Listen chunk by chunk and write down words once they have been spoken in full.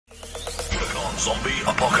Zombie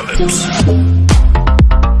apocalypse.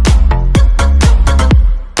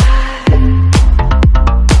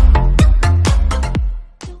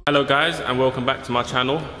 Hello guys, and welcome back to my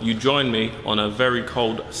channel. You join me on a very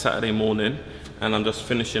cold Saturday morning and I'm just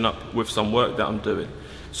finishing up with some work that I'm doing.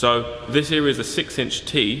 So this here is a 6-inch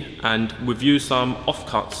T and we've used some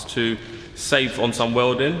offcuts to save on some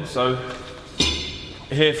welding. So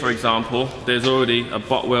here for example, there's already a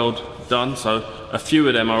butt weld done, so a few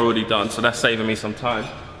of them are already done, so that's saving me some time.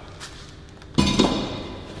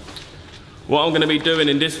 What I'm going to be doing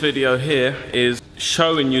in this video here is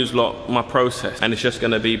showing you lot my process, and it's just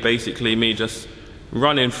going to be basically me just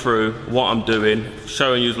running through what I'm doing,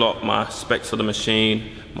 showing you lot my specs for the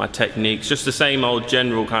machine, my techniques, just the same old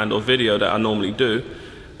general kind of video that I normally do,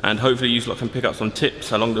 and hopefully you lot can pick up some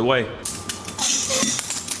tips along the way.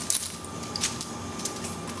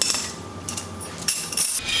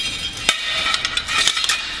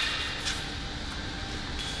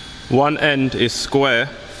 One end is square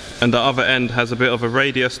and the other end has a bit of a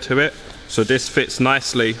radius to it, so this fits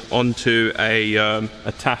nicely onto a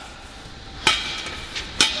taff.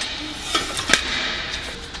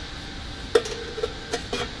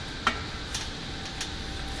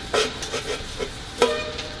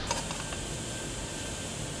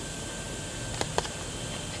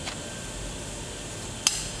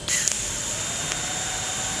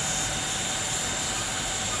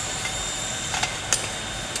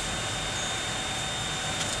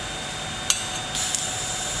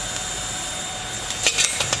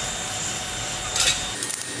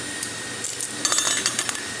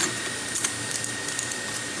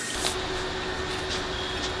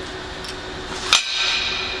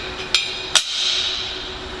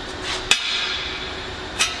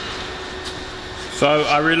 So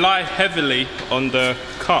I rely heavily on the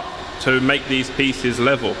cut to make these pieces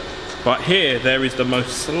level, but here there is the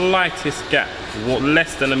most slightest gap,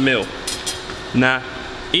 less than a mil. Now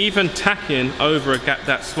even tacking over a gap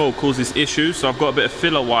that small causes issues, so I've got a bit of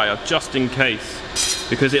filler wire just in case,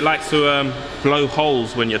 because it likes to blow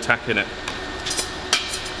holes when you're tacking it.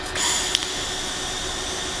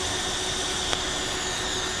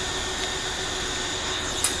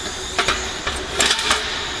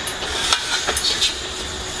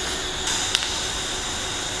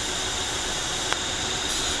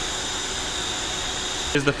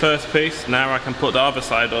 Here's the first piece, now I can put the other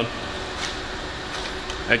side on.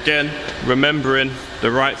 Again, remembering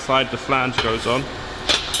the right side the flange goes on.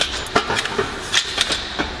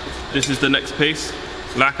 This is the next piece.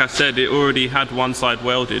 Like I said, it already had one side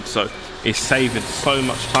welded, so it's saving so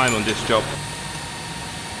much time on this job.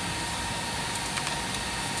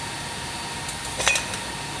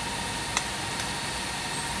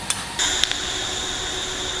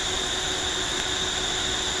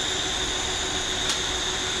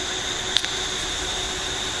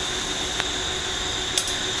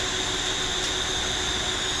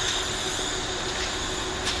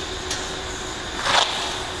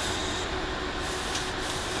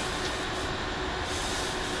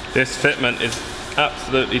 This fitment is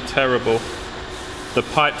absolutely terrible. The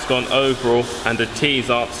pipe's gone oval and the T's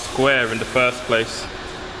aren't square in the first place.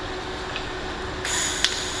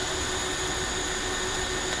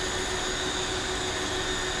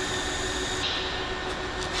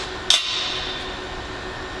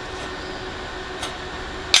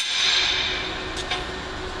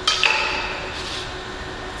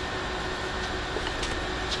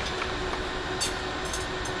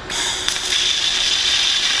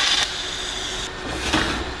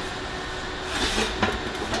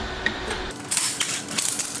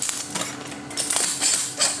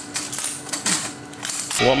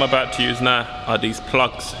 What I'm about to use now are these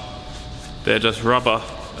plugs. They're just rubber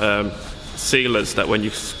sealers that when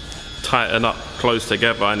you tighten up close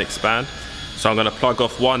together and expand. So I'm going to plug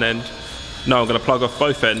off one end, no, I'm going to plug off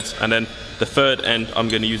both ends, and then the third end I'm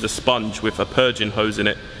going to use a sponge with a purging hose in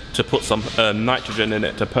it to put some nitrogen in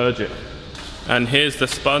it to purge it. And here's the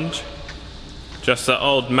sponge, just an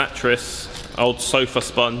old mattress, old sofa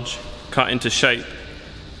sponge cut into shape,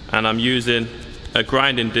 and I'm using a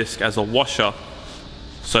grinding disc as a washer.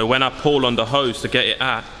 So when I pull on the hose to get it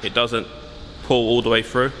out, it doesn't pull all the way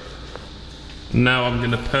through. Now I'm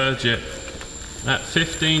going to purge it at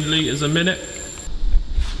 15 litres a minute.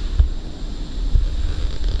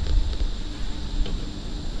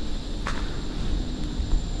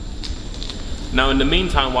 Now in the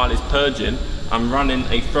meantime, while it's purging, I'm running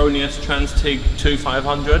a Fronius Trans TIG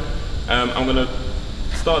 2500. I'm going to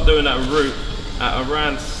start doing that route at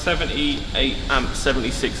around 78 amps,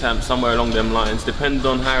 76 amps, somewhere along them lines, depending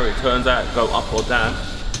on how it turns out, go up or down.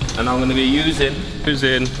 And I'm going to be using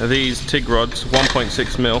these TIG rods,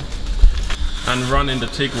 1.6 mil. and running the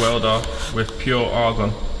TIG welder with pure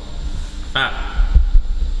argon at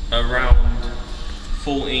around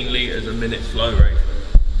 14 litres a minute flow rate.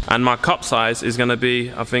 And my cup size is going to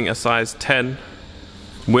be, I think, a size 10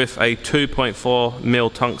 with a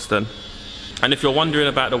 2.4mm tungsten. And if you're wondering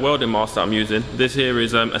about the welding mask that I'm using, this here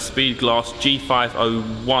is a Speed Glass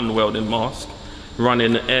G501 welding mask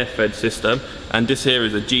running an air-fed system, and this here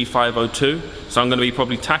is a G502. So I'm going to be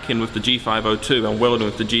probably tacking with the G502 and welding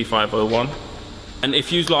with the G501. And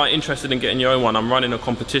if you are interested in getting your own one, I'm running a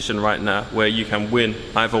competition right now where you can win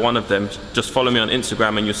either one of them. Just follow me on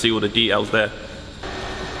Instagram and you'll see all the details there.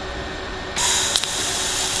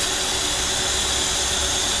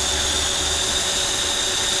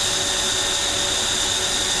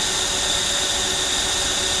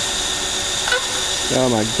 Oh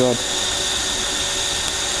my god.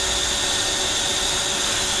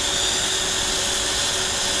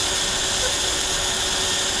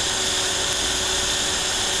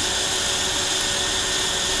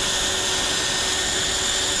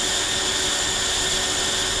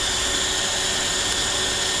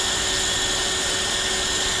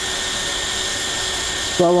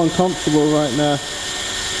 So uncomfortable right now.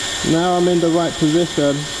 Now I'm in the right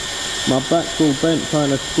position. My back's all bent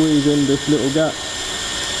trying to squeeze in this little gap.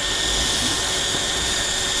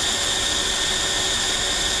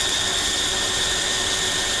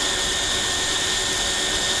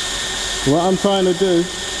 What I'm trying to do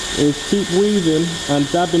is keep weaving and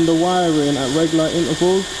dabbing the wire in at regular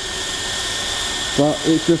intervals, but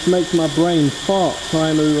it just makes my brain fart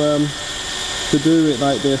trying to do it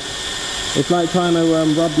like this. It's like trying to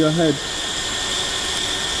rub your head.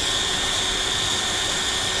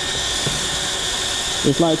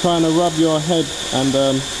 It's like trying to rub your head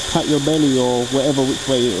and pat your belly or whatever which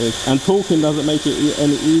way it is. And talking doesn't make it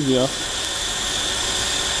any easier.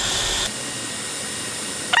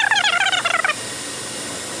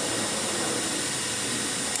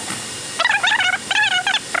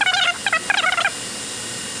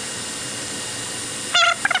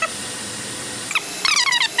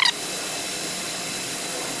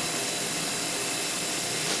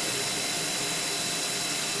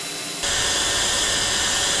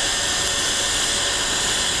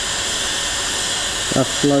 I've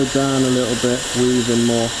slowed down a little bit, weaving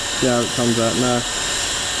more. See how it comes out now.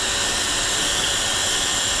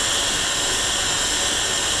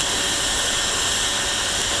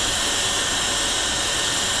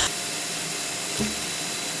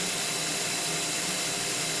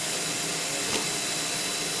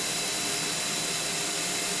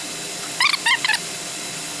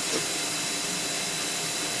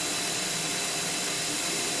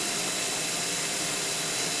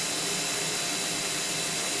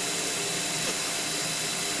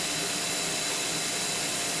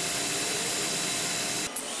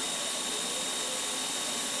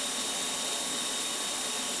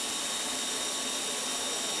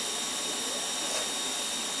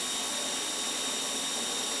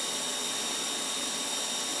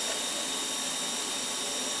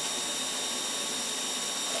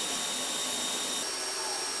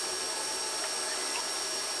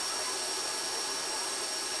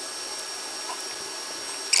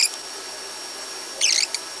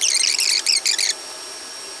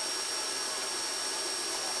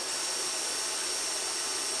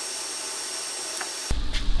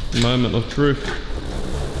 Moment of truth.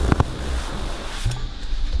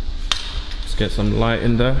 Let's get some light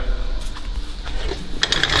in there.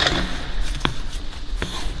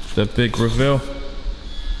 The big reveal.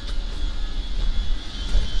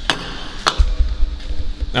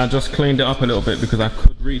 I just cleaned it up a little bit because I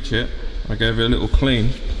could reach it. I gave it a little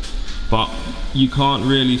clean, but you can't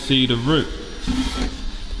really see the root.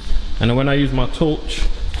 And when I use my torch,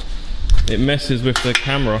 it messes with the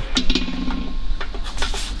camera.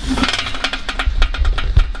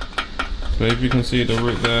 So if you can see the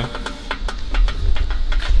root there.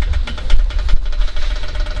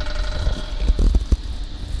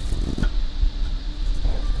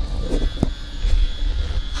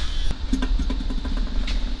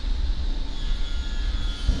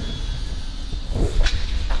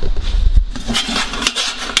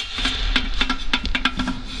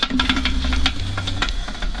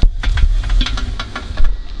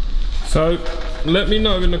 So let me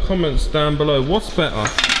know in the comments down below, what's better?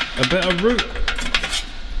 A better root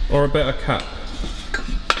or a better cap?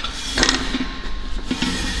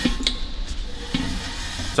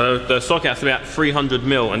 So the socket has to be at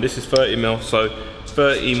 300mm and this is 30mm, so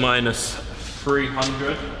 30 minus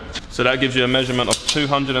 300. So that gives you a measurement of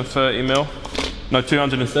 230mm, no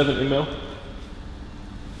 270mm.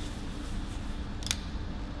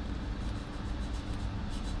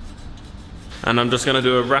 And I'm just gonna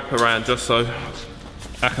do a wraparound just so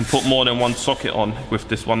I can put more than one socket on with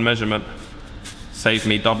this one measurement. Save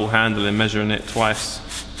me double handling, measuring it twice.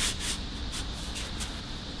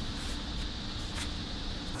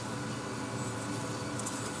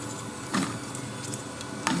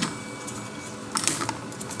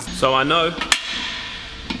 So I know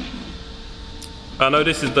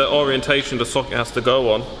this is the orientation the socket has to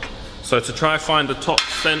go on. So to try and find the top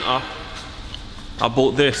center, I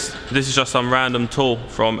bought this. This is just some random tool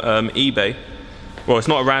from eBay. Well, it's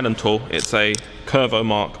not a random tool, it's a Curvo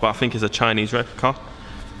mark, but I think it's a Chinese replica.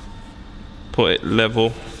 Put it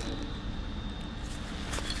level.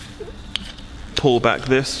 Pull back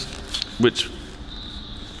this, which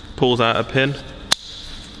pulls out a pin.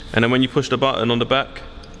 And then when you push the button on the back,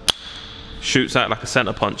 shoots out like a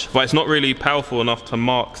center punch. But it's not really powerful enough to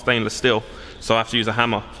mark stainless steel, so I have to use a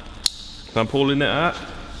hammer. So I'm pulling it out.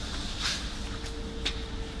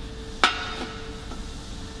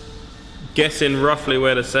 Guessing roughly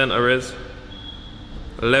where the center is.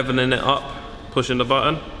 Leveling it up, pushing the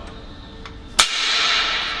button.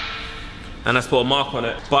 And let's put a mark on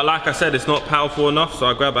it. But like I said, it's not powerful enough, so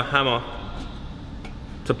I grab a hammer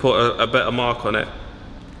to put a better mark on it.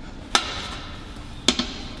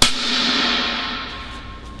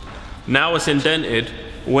 Now it's indented.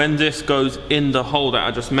 When this goes in the hole that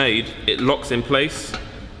I just made, it locks in place,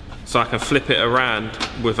 so I can flip it around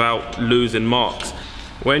without losing marks.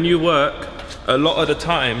 When you work, a lot of the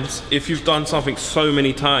times, if you've done something so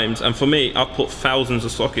many times, and for me, I've put thousands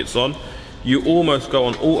of sockets on, you almost go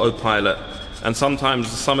on autopilot, and sometimes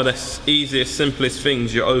some of the easiest, simplest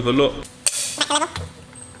things you overlook.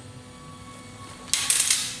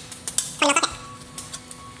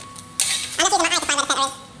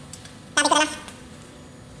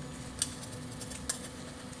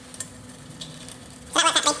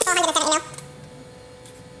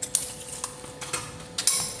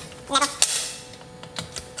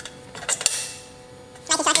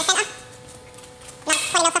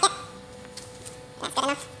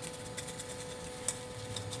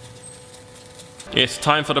 It's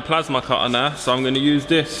time for the plasma cutter now, so I'm going to use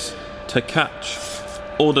this to catch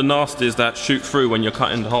all the nasties that shoot through when you're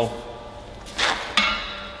cutting the hole.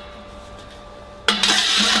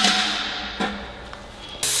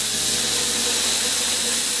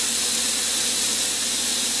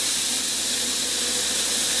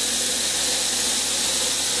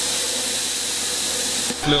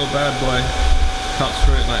 This little bad boy cuts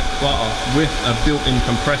through it like butter with a built-in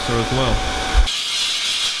compressor as well.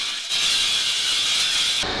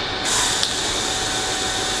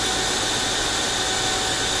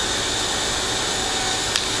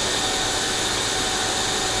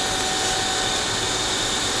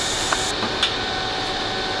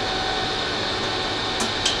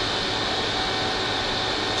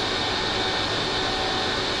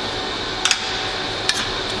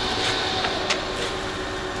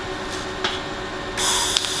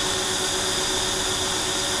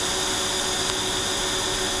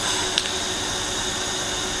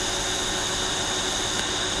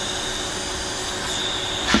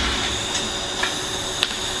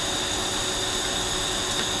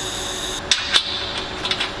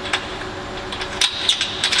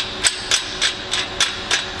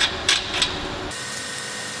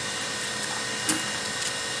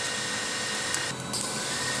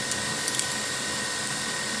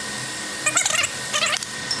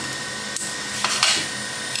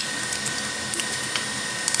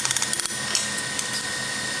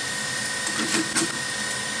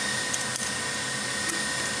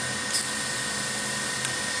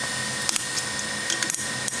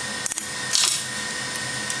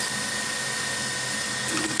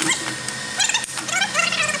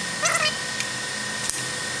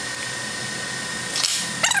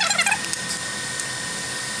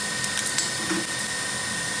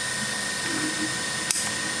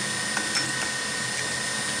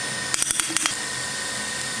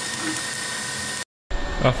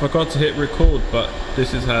 I forgot to hit record, but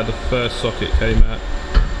this is how the first socket came out.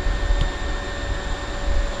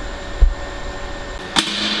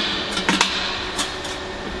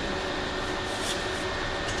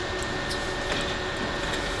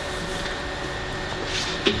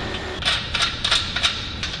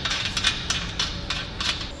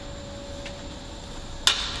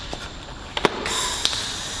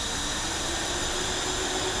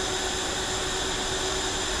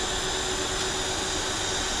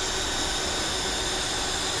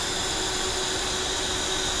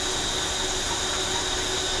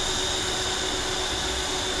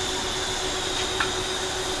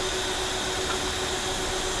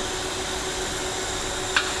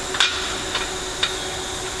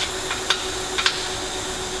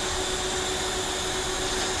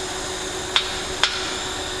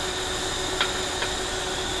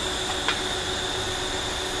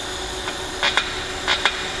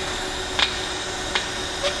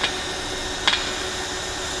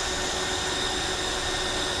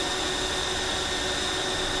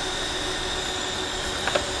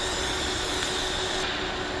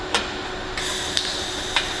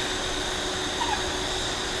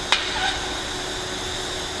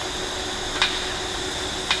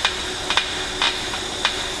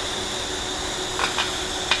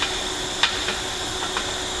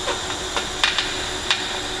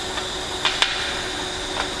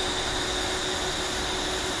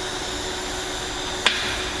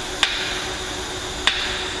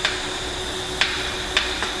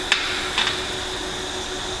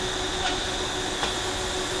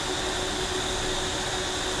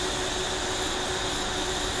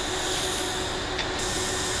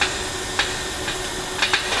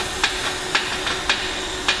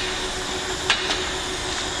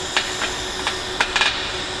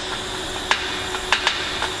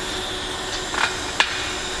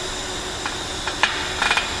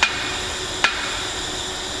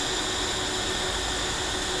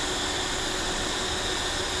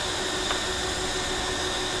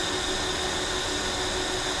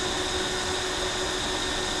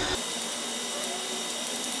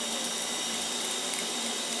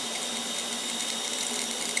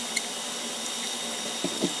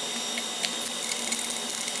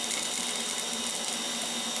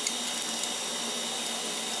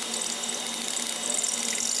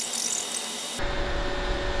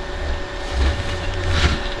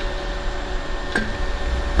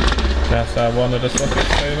 That's how one of the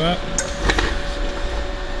sockets came out.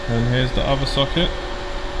 And here's the other socket.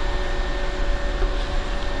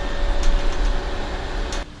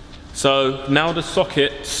 So now the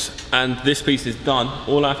sockets and this piece is done.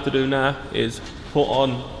 All I have to do now is put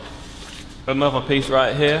on another piece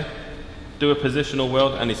right here, do a positional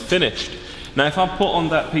weld, and it's finished. Now if I put on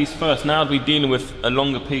that piece first, now I'll be dealing with a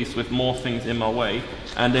longer piece with more things in my way,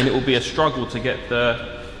 and then it will be a struggle to get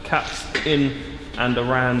the caps in and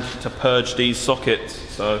around to purge these sockets.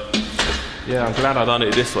 So yeah, I'm glad I done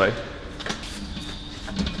it this way.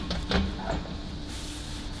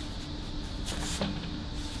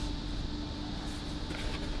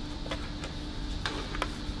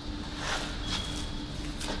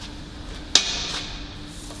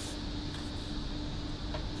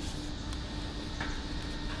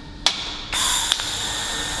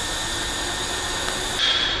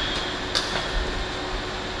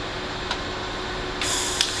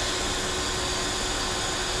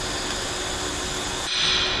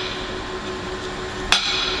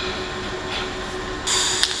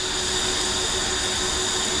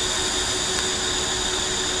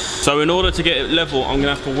 So in order to get it level, I'm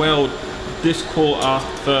gonna have to weld this quarter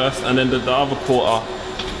first and then the other quarter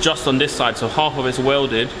just on this side. So half of it's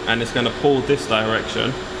welded and it's gonna pull this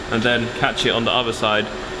direction and then catch it on the other side.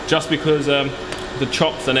 Just because the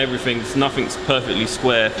chops and everything, nothing's perfectly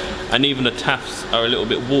square, and even the tafts are a little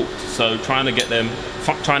bit warped. So trying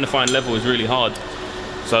to find level is really hard.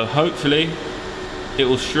 So hopefully it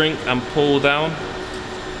will shrink and pull down.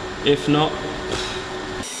 If not,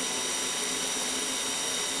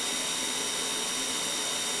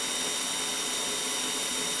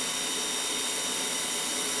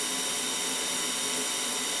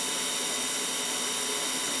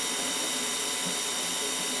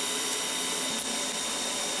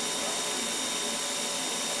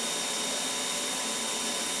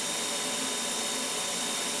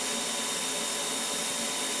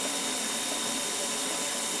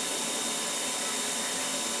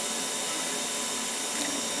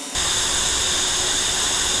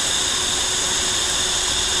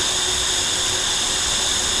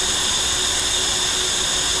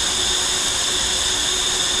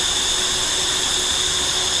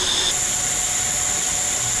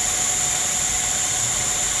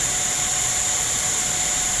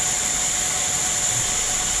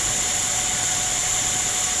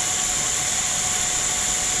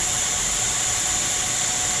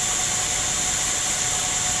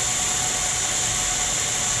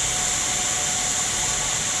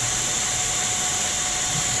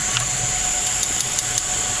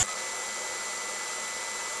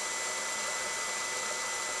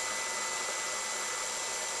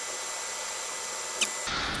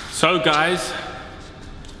 so guys,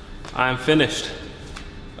 I'm finished.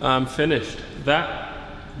 I'm finished. That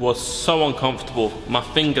was so uncomfortable. My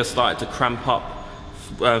fingers started to cramp up,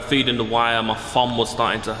 feeding the wire. My thumb was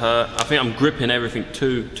starting to hurt. I think I'm gripping everything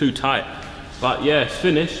too tight. But yeah, it's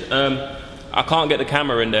finished. I can't get the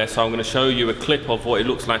camera in there, so I'm going to show you a clip of what it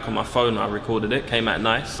looks like on my phone. I recorded it, came out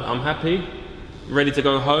nice. I'm happy, ready to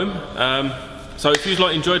go home. So if you've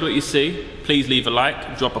enjoyed what you see, please leave a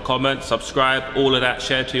like, drop a comment, subscribe, all of that,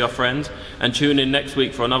 share to your friends, and tune in next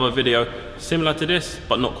week for another video similar to this,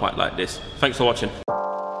 but not quite like this. Thanks for watching.